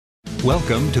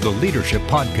Welcome to the Leadership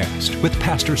Podcast with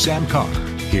Pastor Sam Carr.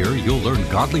 Here you'll learn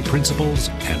godly principles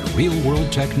and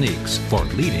real-world techniques for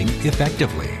leading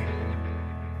effectively.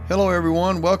 Hello,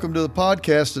 everyone. Welcome to the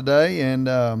podcast today, and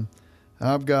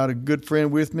I've got a good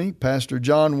friend with me, Pastor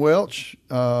John Welch,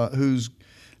 who's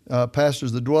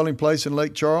pastors the Dwelling Place in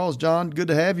Lake Charles. John, good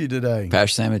to have you today.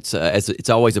 Pastor Sam, it's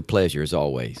always a pleasure, as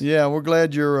always. Yeah, we're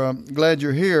glad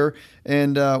you're here.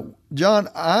 And John,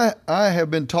 I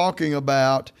have been talking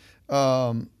about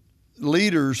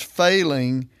leaders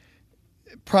failing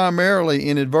primarily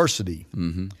in adversity,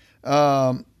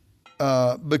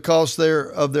 because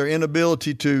of their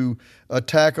inability to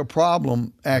attack a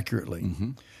problem accurately.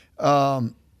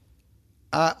 I'm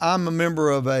a member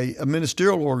of a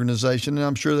ministerial organization, and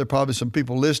I'm sure there are probably some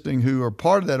people listening who are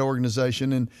part of that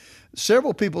organization. And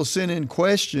several people sent in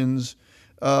questions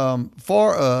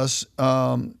for us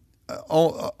on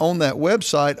that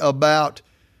website about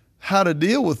how to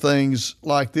deal with things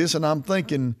like this. And I'm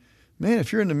thinking, man,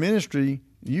 if you're in the ministry,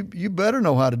 you better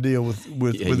know how to deal with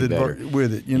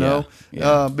it, you know,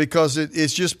 because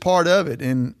it's just part of it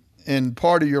and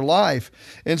part of your life.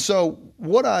 And so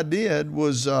what I did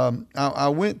was I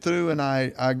went through and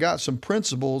I got some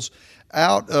principles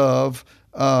out of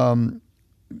what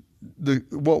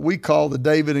we call the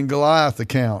David and Goliath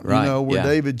account, where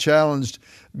David challenged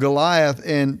Goliath,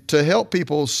 and to help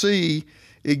people see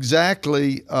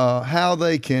exactly how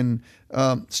they can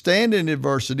stand in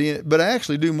adversity, but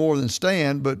actually do more than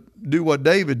stand, but do what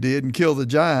David did and kill the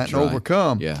giant and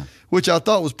overcome, which I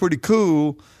thought was pretty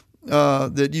cool.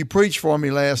 That you preached for me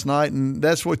last night, and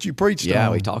that's what you preached on. Yeah,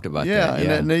 we talked about that. Isn't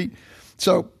that neat?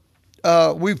 So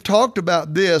we've talked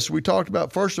about this. We talked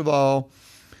about, first of all,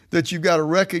 that you've got to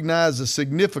recognize the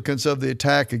significance of the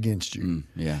attack against you.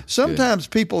 Sometimes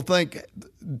people think,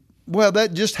 well,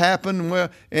 that just happened. Well,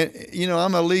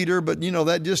 I'm a leader, but,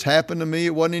 that just happened to me.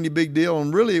 It wasn't any big deal.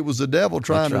 And really, it was the devil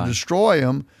trying to destroy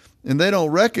them, and they don't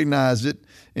recognize it.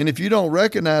 And if you don't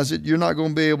recognize it, you're not going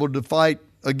to be able to fight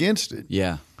against it.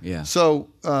 Yeah. So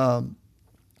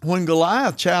when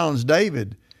Goliath challenged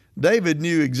David, David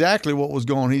knew exactly what was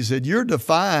going on. He said, you're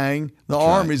defying the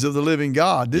armies of the living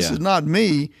God. This is not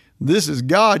me. This is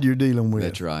God you're dealing with.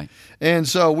 That's right. And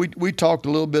so we talked a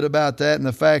little bit about that and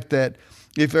the fact that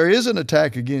if there is an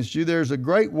attack against you, there's a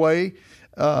great way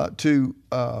to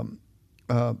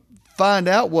find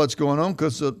out what's going on,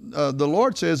 because the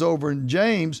Lord says over in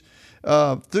James,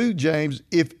 through James,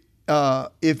 if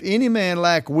any man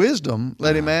lack wisdom,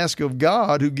 let him ask of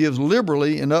God, who gives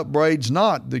liberally and upbraids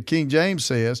not, the King James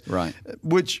says. Right.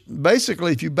 Which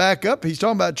basically, if you back up, he's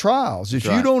talking about trials. If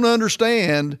you don't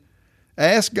understand,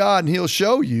 ask God and he'll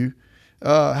show you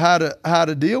how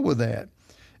to deal with that.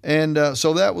 And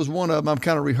so that was one of them. I'm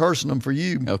kind of rehearsing them for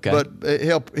you, but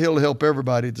he'll help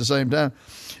everybody at the same time.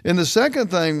 And the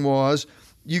second thing was,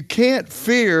 you can't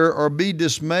fear or be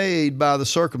dismayed by the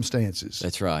circumstances.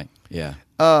 That's right. Yeah.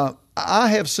 I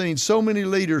have seen so many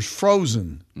leaders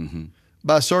frozen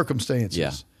by circumstances.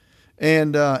 Yeah.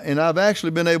 And I've actually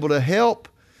been able to help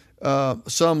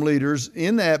some leaders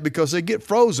in that, because they get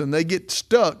frozen. They get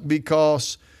stuck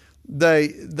because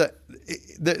they're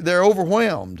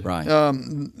overwhelmed. Right.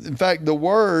 In fact, the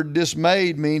word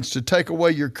dismayed means to take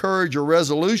away your courage or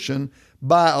resolution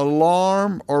by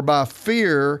alarm or by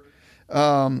fear.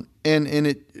 And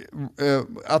it,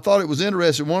 I thought it was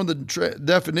interesting. One of the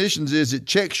definitions is it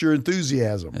checks your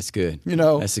enthusiasm. That's good.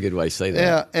 That's a good way to say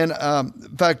that. Yeah. And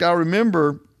in fact, I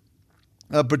remember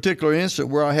a particular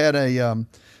incident where I had a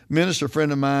minister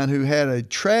friend of mine who had a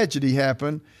tragedy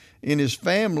happen in his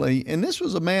family, and this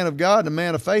was a man of God and a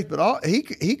man of faith, but he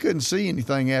couldn't see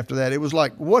anything after that. It was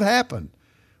like, what happened?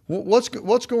 What's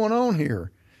going on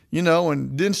here?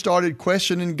 And then started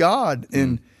questioning God.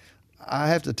 And I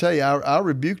have to tell you, I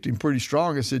rebuked him pretty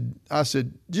strong. I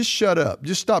said, just shut up.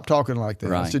 Just stop talking like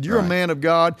that. I said, you're a man of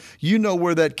God. You know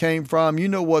where that came from. You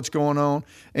know what's going on.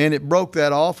 And it broke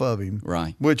that off of him,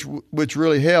 which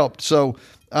really helped. So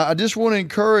I just want to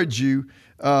encourage you,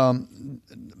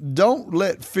 don't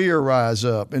let fear rise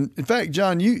up. And in fact,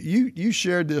 John, you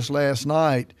shared this last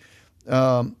night.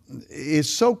 It's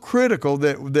so critical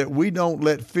that we don't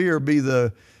let fear be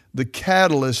the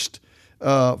catalyst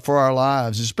for our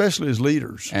lives, especially as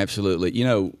leaders. Absolutely.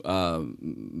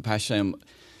 Pastor Sam,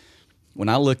 when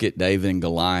I look at David and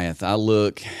Goliath, I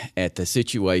look at the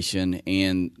situation,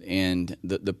 and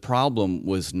the problem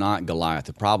was not Goliath.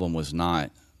 The problem was not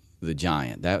the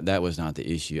giant. That was not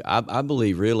the issue. I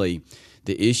believe really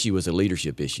The issue was a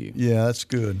leadership issue. Yeah, that's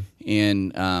good.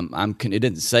 And it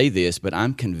didn't say this, but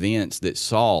I'm convinced that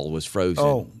Saul was frozen.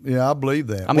 Oh, yeah, I believe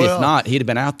that. I mean, if not, he'd have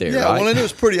been out there, yeah, right? well, and it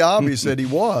was pretty obvious that he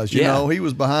was. You Yeah. know, he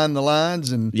was behind the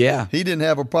lines, and Yeah. he didn't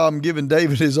have a problem giving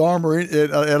David his armor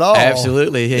at all.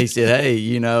 Absolutely. He said,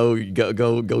 "Hey,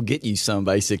 go get you some,"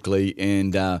 basically.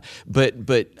 And but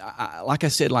like I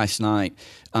said last night,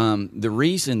 the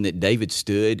reason that David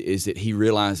stood is that he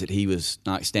realized that he was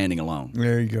not standing alone.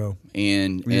 There you go.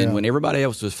 And when everybody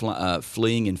else was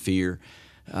fleeing in fear,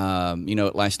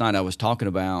 last night I was talking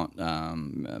about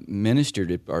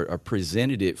ministered it or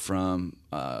presented it from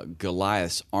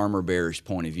Goliath's armor bearer's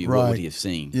point of view. Right. What would he have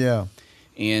seen? Yeah.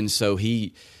 And so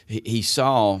he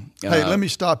saw. Hey, let me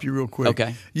stop you real quick.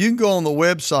 Okay. You can go on the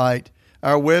website,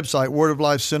 our website,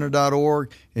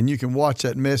 wordoflifecenter.org, and you can watch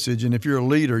that message. And if you're a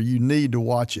leader, you need to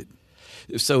watch it.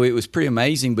 So it was pretty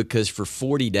amazing because for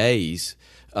 40 days,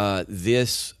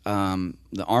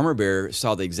 the armor bearer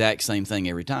saw the exact same thing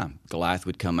every time. Goliath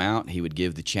would come out, he would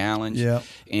give the challenge, Yeah.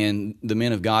 and the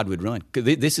men of God would run.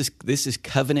 This is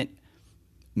covenant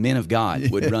men of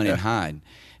God would run and hide.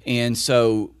 And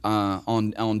so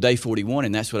on day 41,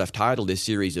 and that's what I've titled this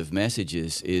series of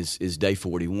messages, is day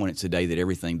 41. It's the day that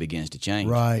everything begins to change.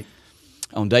 Right.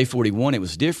 On day 41, it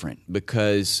was different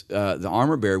because the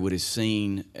armor bearer would have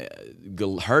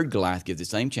heard Goliath give the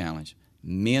same challenge.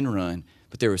 Men run,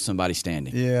 but there was somebody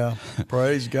standing. Yeah.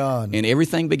 Praise God. And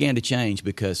everything began to change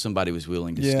because somebody was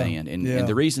willing to stand. And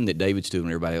the reason that David stood when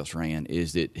everybody else ran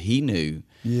is that he knew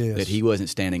that he wasn't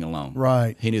standing alone.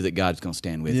 Right. He knew that God's going to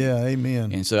stand with him. Yeah,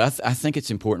 amen. And so I think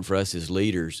it's important for us as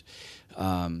leaders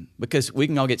because we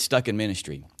can all get stuck in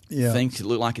ministry. Yeah. Things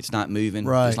look like it's not moving.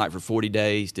 Right. Just like for 40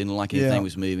 days, didn't look like anything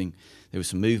was moving. There was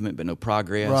some movement, but no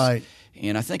progress. Right.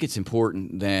 And I think it's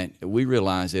important that we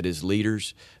realize that as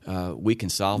leaders, we can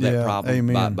solve that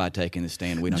problem by taking the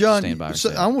stand. We don't have to stand by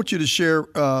ourselves. I want you to share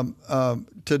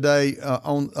today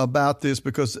about this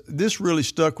because this really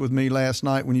stuck with me last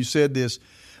night when you said this,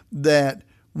 that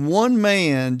one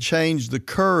man changed the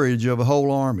courage of a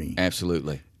whole army.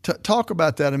 Absolutely. Talk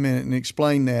about that a minute and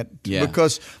explain that. Yeah.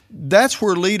 Because that's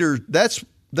where that's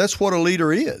what a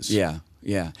leader is. Yeah.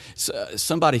 Yeah. So,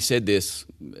 somebody said this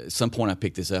at some point. I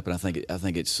picked this up, and I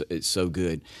think it's so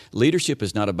good. Leadership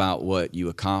is not about what you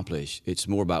accomplish; it's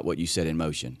more about what you set in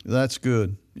motion. That's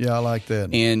good. Yeah, I like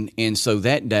that. And so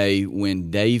that day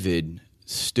when David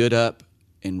stood up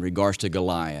in regards to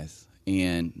Goliath,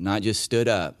 and not just stood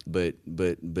up, but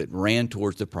ran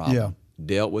towards the problem,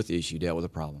 dealt with the issue, dealt with the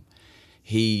problem.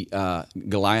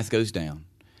 Goliath goes down,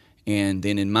 and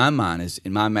then in my mind,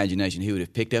 in my imagination, he would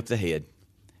have picked up the head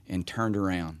and turned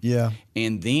around. Yeah.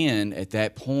 And then at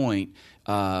that point,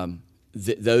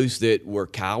 those that were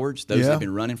cowards, those that had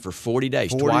been running for 40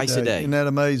 days, twice a day. Isn't that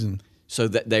amazing? So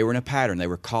that they were in a pattern. They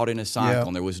were caught in a cycle,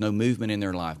 and there was no movement in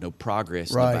their life, no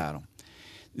progress in the battle.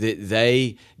 That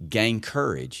they gain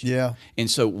courage. Yeah.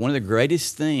 And so one of the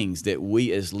greatest things that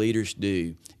we as leaders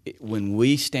do when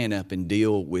we stand up and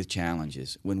deal with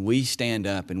challenges, when we stand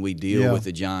up and we deal with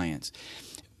the giants,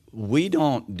 we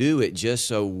don't do it just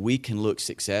so we can look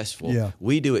successful. Yeah.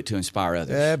 We do it to inspire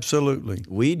others. Absolutely.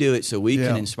 We do it so we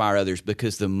can inspire others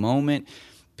because the moment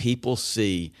people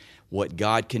see what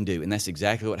God can do, and that's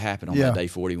exactly what happened on that day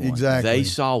 41. Exactly. They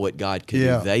saw what God could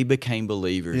do. They became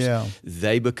believers. Yeah.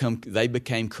 They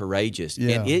became courageous.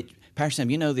 Yeah. And Pastor Sam,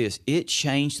 you know this, it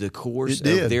changed the course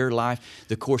of their life,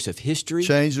 the course of history.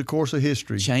 Changed the course of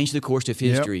history. Changed the course of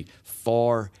history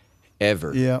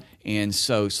forever. Yeah. And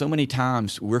so many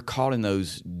times we're caught in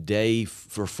those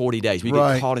for 40 days. We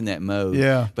get caught in that mode.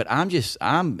 Yeah. But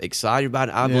I'm excited about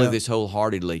it. I believe this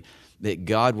wholeheartedly that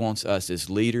God wants us as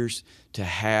leaders to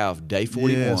have day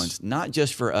 41s, not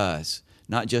just for us,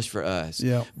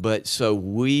 but so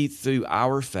we, through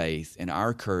our faith and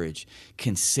our courage,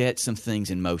 can set some things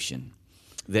in motion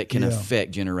that can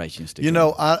affect generations to come. You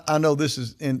know, I know this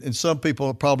is, and some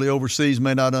people probably overseas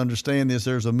may not understand this.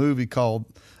 There's a movie called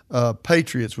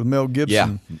Patriots with Mel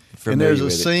Gibson, and there's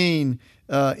a scene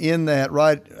in that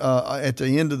right at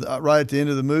the end of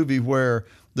the movie where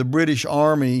the British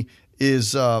Army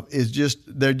is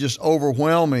just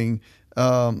overwhelming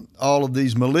all of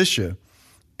these militia,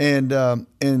 and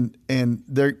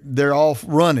they're all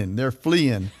running, they're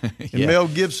fleeing, and Mel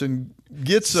Gibson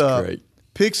gets up,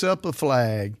 picks up a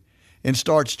flag, and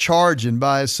starts charging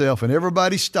by himself, and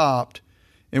everybody stopped,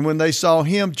 and when they saw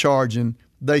him charging,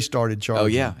 they started charging. Oh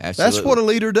yeah, absolutely. That's what a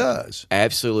leader does.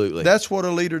 Absolutely. That's what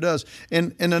a leader does.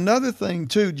 And another thing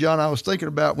too, John, I was thinking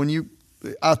about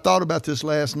I thought about this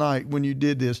last night when you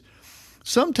did this.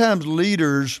 Sometimes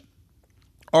leaders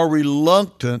are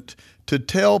reluctant to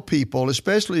tell people,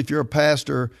 especially if you're a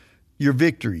pastor, your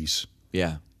victories.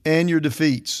 and your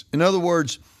defeats. In other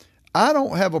words, I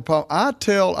don't have a problem. I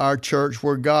tell our church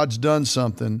where God's done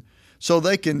something so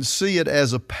they can see it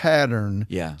as a pattern,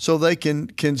 so they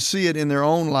can see it in their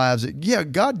own lives.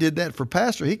 God did that for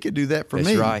Pastor. He could do that for me.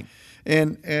 That's right.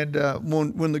 And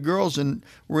when the girls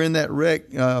were in that wreck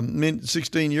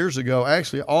 16 years ago,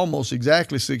 actually almost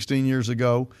exactly 16 years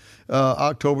ago,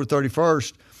 October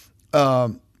 31st,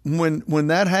 when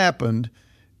that happened,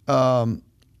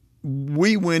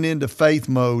 we went into faith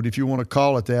mode, if you want to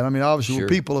call it that. I mean, obviously we're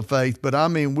people of faith, but I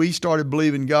mean, we started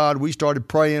believing God. We started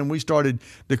praying. We started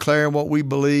declaring what we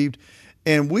believed.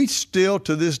 And we still,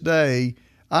 to this day,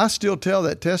 I still tell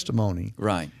that testimony.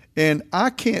 Right. And I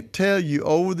can't tell you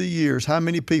over the years how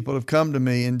many people have come to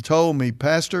me and told me,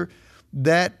 Pastor,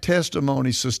 that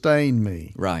testimony sustained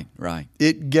me. Right.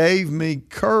 It gave me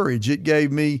courage. It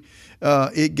gave me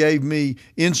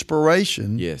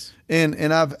inspiration. Yes.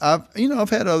 And I've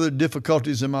had other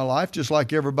difficulties in my life, just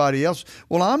like everybody else.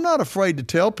 Well, I'm not afraid to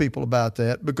tell people about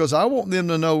that because I want them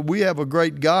to know we have a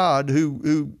great God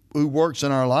who works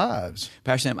in our lives.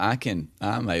 Pastor Sam,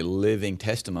 I'm a living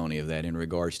testimony of that in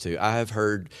regards to, I have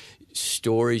heard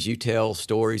stories, you tell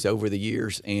stories over the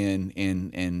years, and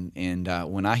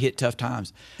when I hit tough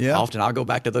times, often I'll go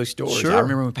back to those stories. Sure. I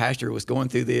remember when Pastor was going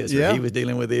through this, or he was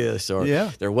dealing with this, or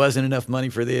there wasn't enough money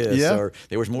for this, or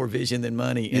there was more vision than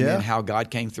money, and then how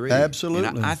God came through. Absolutely.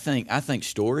 And I think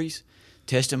stories,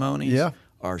 testimonies,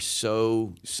 are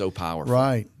so powerful.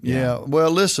 Right. Yeah.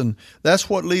 Well, listen, that's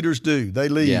what leaders do. They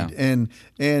lead, and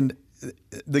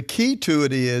the key to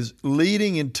it is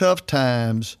leading in tough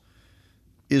times.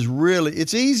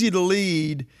 It's easy to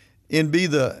lead and be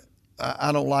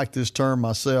I don't like this term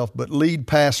myself, but lead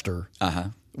pastor.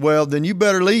 Well, then you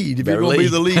better lead if you're going to be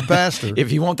the lead pastor.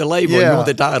 If you want the label, you want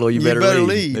the title, you better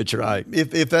lead. That's right.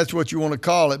 If that's what you want to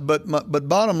call it. But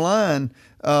bottom line,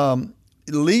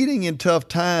 leading in tough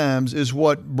times is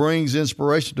what brings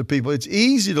inspiration to people. It's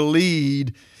easy to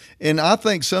lead, and I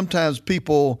think sometimes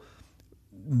people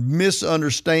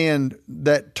misunderstand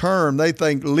that term. They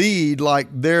think lead like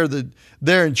they're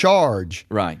in charge.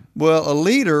 Right. Well, a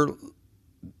leader,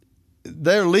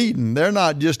 they're leading. They're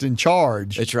not just in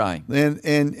charge. That's right.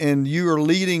 And you are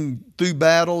leading through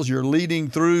battles. You're leading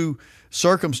through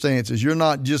circumstances. You're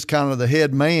not just kind of the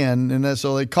head man, and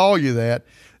so they call you that.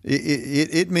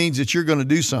 It means that you're going to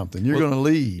do something. You're going to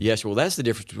lead. Yes. Well, that's the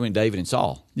difference between David and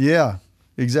Saul. Yeah.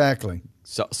 Exactly.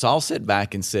 So Saul sat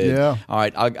back and said, all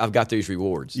right, I've got these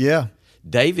rewards. Yeah.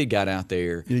 David got out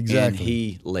there and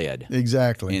he led.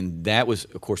 Exactly. And that was,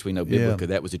 of course, we know biblically,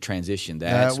 that was a transition.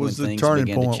 That was the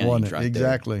turning point, wasn't it? Right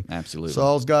exactly. There. Absolutely.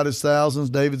 Saul's got his thousands,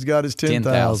 David's got his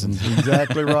 10,000s.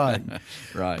 Exactly right.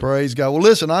 Right. Praise God. Well,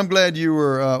 listen, I'm glad you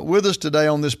were with us today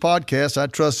on this podcast. I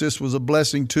trust this was a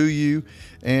blessing to you.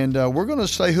 And we're going to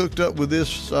stay hooked up with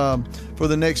this for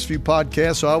the next few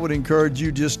podcasts. So I would encourage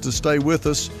you just to stay with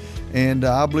us. And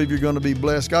I believe you're going to be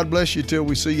blessed. God bless you till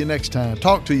we see you next time.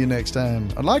 Talk to you next time.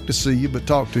 I'd like to see you, but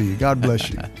talk to you. God bless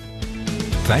you.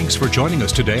 Thanks for joining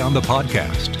us today on the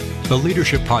podcast. The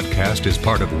Leadership Podcast is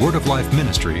part of Word of Life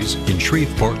Ministries in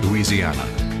Shreveport, Louisiana.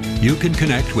 You can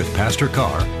connect with Pastor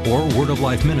Carr or Word of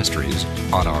Life Ministries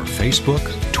on our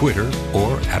Facebook, Twitter,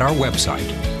 or at our website,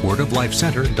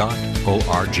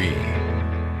 wordoflifecenter.org.